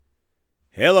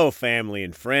Hello, family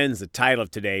and friends. The title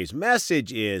of today's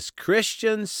message is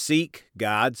Christians Seek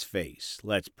God's Face.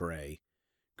 Let's pray.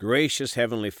 Gracious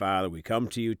Heavenly Father, we come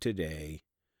to you today.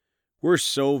 We're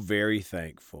so very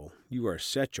thankful. You are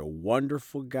such a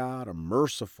wonderful God, a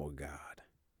merciful God.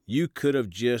 You could have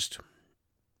just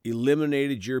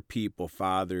eliminated your people,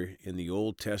 Father, in the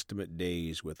Old Testament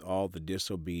days with all the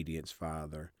disobedience,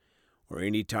 Father, or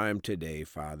any time today,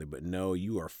 Father. But no,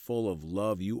 you are full of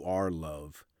love. You are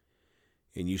love.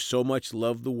 And you so much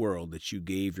love the world that you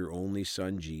gave your only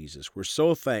Son, Jesus. We're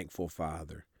so thankful,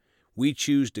 Father. We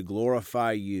choose to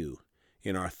glorify you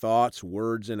in our thoughts,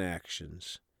 words, and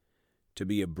actions, to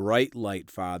be a bright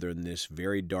light, Father, in this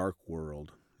very dark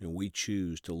world. And we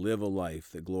choose to live a life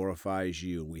that glorifies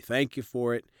you. And we thank you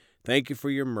for it. Thank you for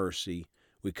your mercy.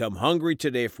 We come hungry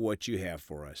today for what you have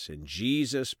for us. In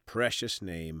Jesus' precious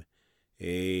name,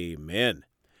 amen.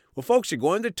 Well, folks, we're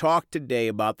going to talk today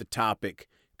about the topic,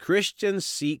 Christians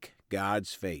Seek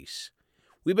God's Face.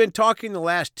 We've been talking the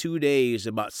last 2 days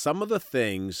about some of the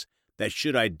things that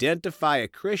should identify a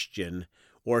Christian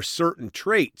or certain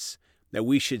traits that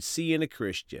we should see in a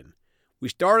Christian. We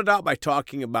started out by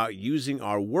talking about using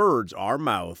our words, our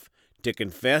mouth, to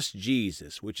confess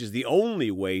Jesus, which is the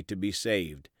only way to be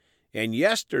saved. And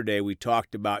yesterday we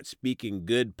talked about speaking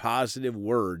good, positive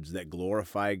words that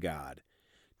glorify God.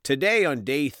 Today, on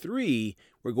day 3,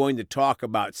 we're going to talk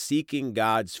about seeking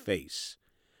God's face.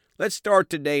 Let's start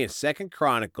today in 2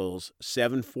 Chronicles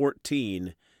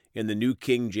 7:14 in the New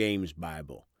King James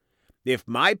Bible. If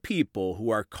my people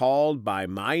who are called by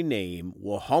my name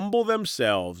will humble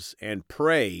themselves and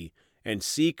pray and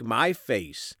seek my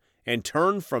face and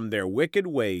turn from their wicked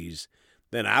ways,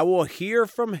 then I will hear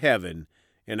from heaven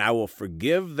and I will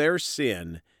forgive their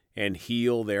sin and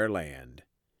heal their land.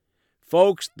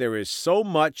 Folks, there is so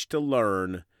much to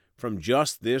learn from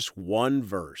just this one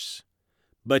verse.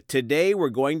 But today we're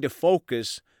going to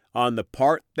focus on the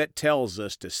part that tells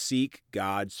us to seek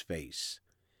God's face.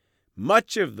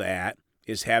 Much of that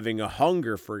is having a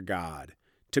hunger for God,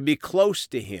 to be close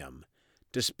to Him,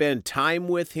 to spend time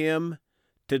with Him,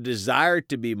 to desire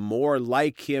to be more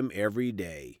like Him every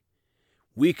day.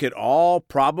 We could all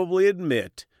probably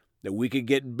admit that we could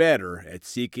get better at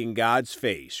seeking God's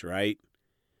face, right?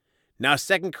 Now,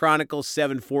 2 Chronicles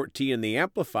 7:14 in the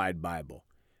Amplified Bible,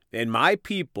 and my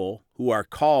people who are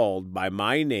called by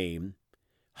my name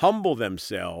humble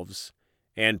themselves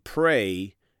and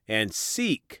pray and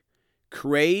seek,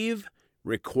 crave,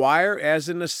 require as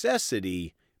a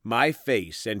necessity my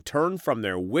face and turn from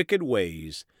their wicked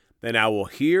ways, then I will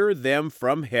hear them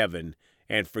from heaven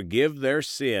and forgive their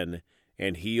sin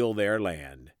and heal their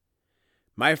land.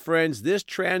 My friends, this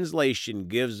translation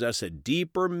gives us a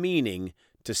deeper meaning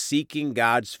to seeking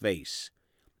God's face.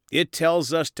 It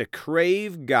tells us to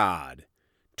crave God,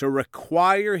 to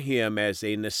require Him as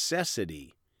a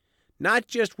necessity, not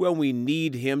just when we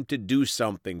need Him to do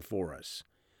something for us,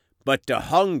 but to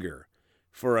hunger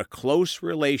for a close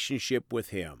relationship with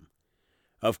Him.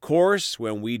 Of course,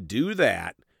 when we do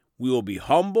that, we will be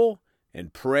humble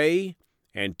and pray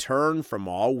and turn from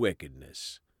all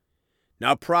wickedness.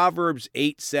 Now, Proverbs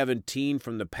 8:17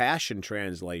 from the Passion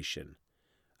Translation.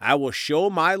 I will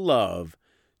show my love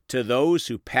to those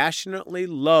who passionately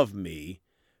love me,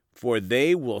 for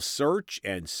they will search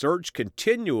and search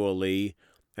continually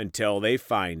until they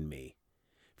find me.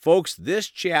 Folks, this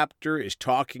chapter is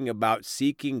talking about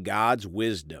seeking God's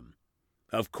wisdom.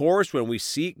 Of course, when we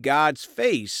seek God's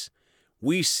face,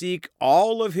 we seek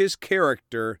all of His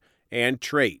character and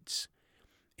traits.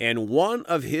 And one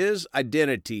of His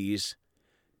identities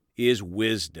is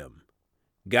wisdom.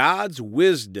 God's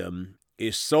wisdom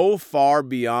is so far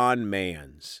beyond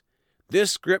man's.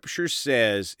 This scripture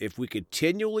says if we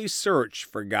continually search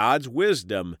for God's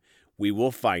wisdom, we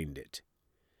will find it.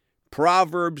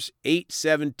 Proverbs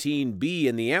 8:17b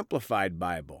in the Amplified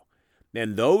Bible.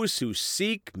 And those who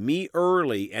seek me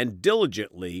early and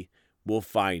diligently will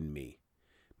find me.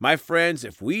 My friends,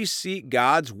 if we seek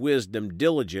God's wisdom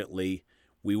diligently,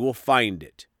 we will find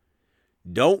it.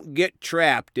 Don't get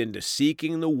trapped into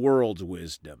seeking the world's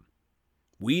wisdom.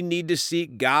 We need to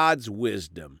seek God's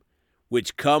wisdom,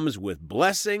 which comes with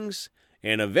blessings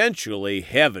and eventually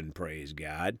heaven, praise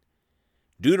God.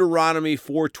 Deuteronomy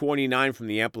 4:29 from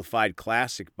the Amplified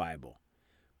Classic Bible.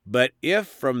 But if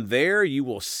from there you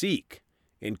will seek,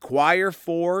 inquire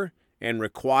for, and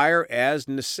require as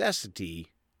necessity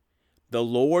the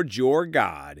Lord your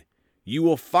God, you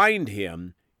will find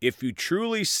Him if you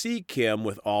truly seek Him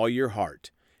with all your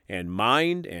heart and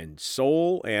mind and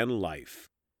soul and life.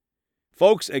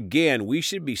 Folks, again, we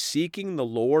should be seeking the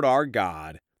Lord our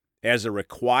God as a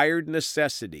required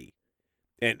necessity.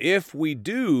 And if we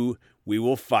do, we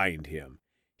will find Him.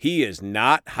 He is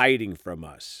not hiding from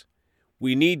us.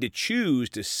 We need to choose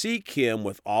to seek Him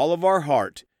with all of our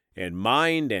heart and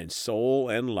mind and soul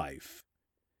and life.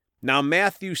 Now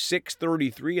Matthew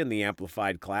 6:33 in the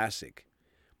Amplified Classic.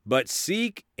 But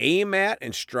seek, aim at,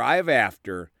 and strive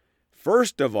after,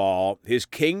 first of all, His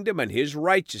kingdom and His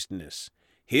righteousness,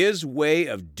 His way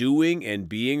of doing and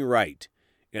being right,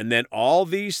 and then all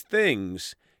these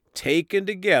things, taken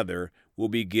together, will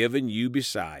be given you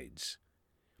besides.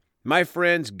 My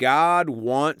friends, God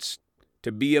wants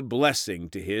to be a blessing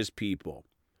to His people,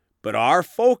 but our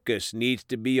focus needs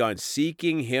to be on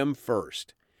seeking Him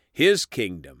first, His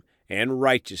kingdom and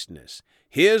righteousness,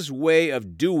 His way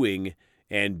of doing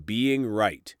and being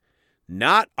right,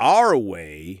 not our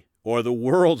way or the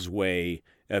world's way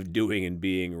of doing and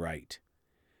being right.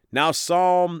 Now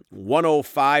Psalm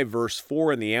 105 verse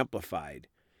 4 in the Amplified.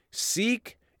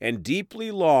 Seek and deeply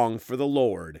long for the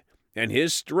Lord and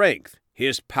His strength,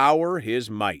 His power, His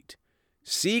might.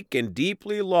 Seek and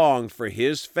deeply long for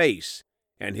His face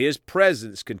and His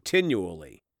presence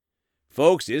continually.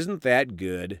 Folks, isn't that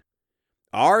good?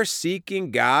 Our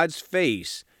seeking God's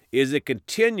face is a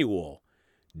continual,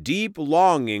 deep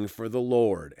longing for the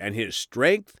Lord and His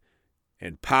strength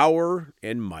and power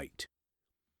and might.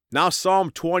 Now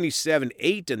Psalm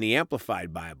 27:8 in the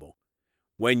Amplified Bible.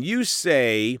 When you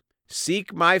say,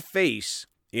 seek my face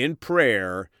in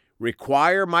prayer,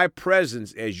 require my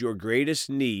presence as your greatest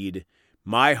need,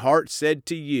 my heart said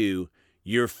to you,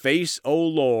 your face, O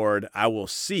Lord, I will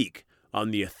seek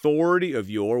on the authority of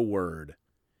your word.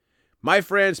 My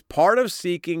friends, part of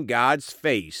seeking God's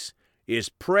face is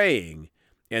praying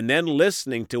and then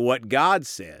listening to what God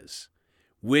says,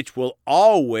 which will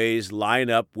always line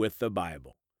up with the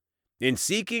Bible. In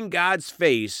seeking God's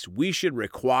face, we should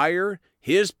require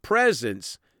His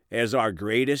presence as our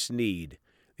greatest need.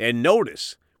 And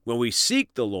notice, when we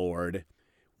seek the Lord,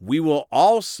 we will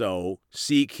also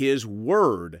seek His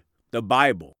Word, the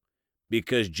Bible,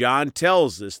 because John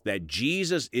tells us that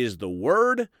Jesus is the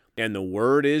Word and the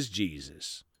Word is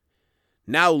Jesus.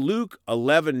 Now Luke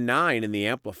 11:9 in the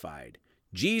Amplified.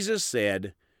 Jesus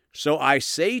said, so I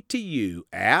say to you,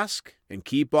 ask and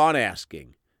keep on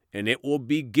asking, and it will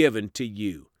be given to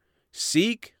you.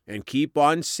 Seek and keep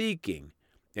on seeking,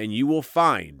 and you will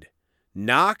find.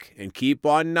 Knock and keep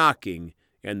on knocking,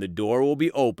 and the door will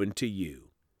be open to you.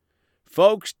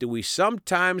 Folks, do we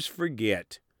sometimes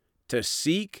forget to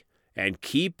seek and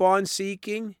keep on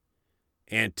seeking,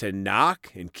 and to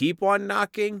knock and keep on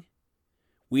knocking?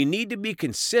 We need to be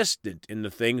consistent in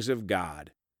the things of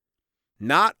God.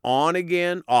 Not on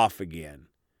again, off again.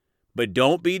 But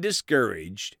don't be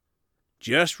discouraged.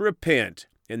 Just repent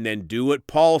and then do what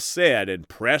Paul said and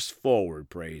press forward,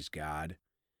 praise God.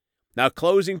 Now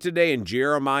closing today in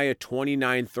Jeremiah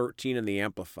 29:13 in the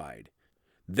Amplified.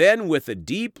 Then with a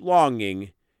deep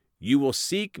longing you will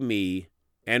seek me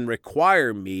and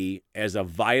require me as a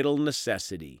vital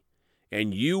necessity,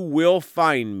 and you will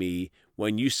find me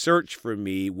when you search for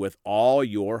me with all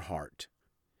your heart.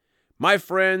 My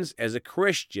friends, as a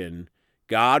Christian,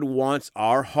 God wants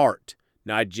our heart,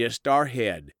 not just our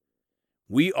head.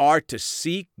 We are to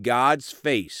seek God's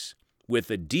face with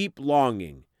a deep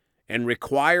longing and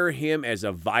require Him as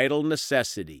a vital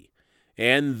necessity,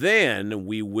 and then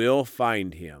we will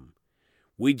find Him.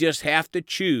 We just have to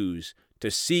choose to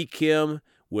seek Him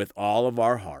with all of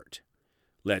our heart.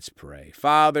 Let's pray.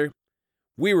 Father,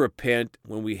 we repent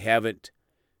when we haven't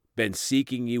been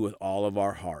seeking You with all of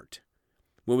our heart.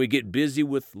 When we get busy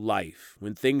with life,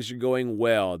 when things are going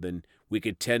well, then we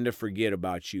could tend to forget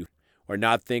about You or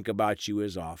not think about You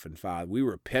as often, Father. We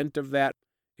repent of that,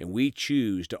 and we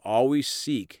choose to always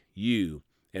seek You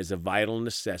as a vital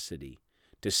necessity,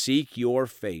 to seek Your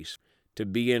face, to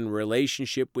be in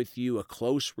relationship with You, a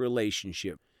close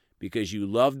relationship, because You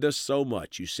loved us so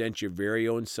much. You sent Your very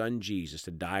own Son, Jesus,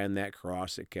 to die on that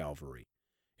cross at Calvary.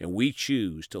 And we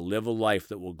choose to live a life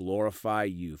that will glorify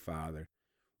You, Father.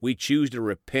 We choose to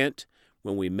repent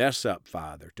when we mess up,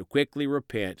 Father, to quickly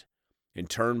repent and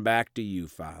turn back to You,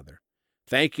 Father.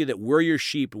 Thank You that we're Your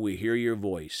sheep and we hear Your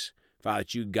voice. Father,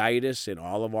 that You guide us in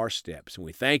all of our steps. And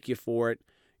we thank You for it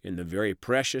in the very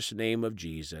precious name of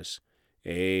Jesus.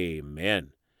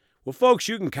 Amen. Well, folks,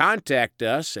 you can contact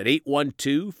us at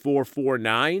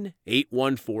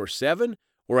 812-449-8147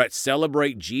 or at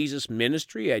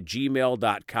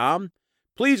celebratejesusministry@gmail.com.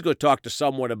 Please go talk to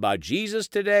someone about Jesus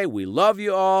today. We love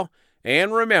you all.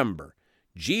 And remember,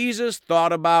 Jesus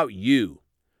thought about you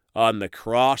on the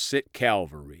cross at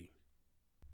Calvary.